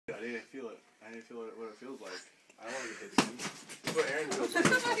I need to feel what it feels like. I don't want to get hit. That's what Aaron feels like.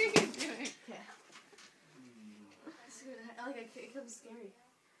 What are you doing? Yeah. It comes scary.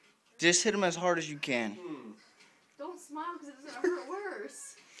 Just hit him as hard as you can. Don't smile because it doesn't hurt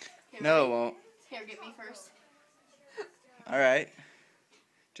worse. Okay, No, it ready? won't. Here, get me first. All right.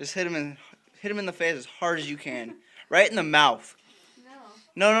 Just hit him in the face as hard as you can. Right in the mouth.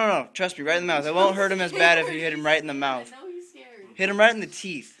 No. Trust me, right in the mouth. It won't hurt him as bad if you hit him right in the mouth. I know he's scared. Hit him right in the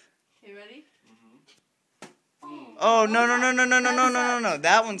teeth. Okay, ready? Oh, no.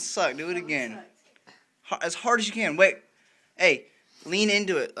 That one sucked. Do it again. As hard as you can. Wait. Hey, lean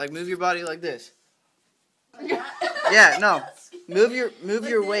into it. Like, move your body like this. Yeah, no. Move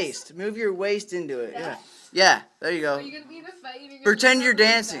your waist. Move your waist into it. Yeah. Yeah, there you go. Are you gonna be in a fight? Pretend you're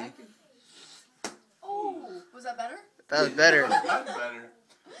dancing. Oh, was that better? That was better. Much better.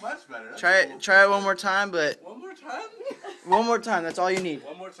 Much better. That's Try it one more time, but One more time? one more time. That's all you need.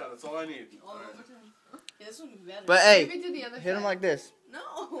 One more time. That's all I need. One more time. Yeah, this one would be better. But hey, Maybe do the other hit him side. like this.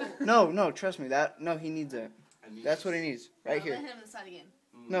 No. No, trust me. No, he needs it. That's what he needs. Right here. Let him inside again.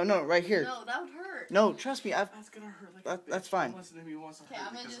 No, right here. No, that would hurt. No, trust me. That's gonna hurt like That's fine. Listen to me once. Okay,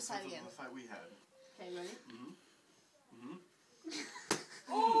 I'm gonna do the side again. The fight we had. Okay, ready?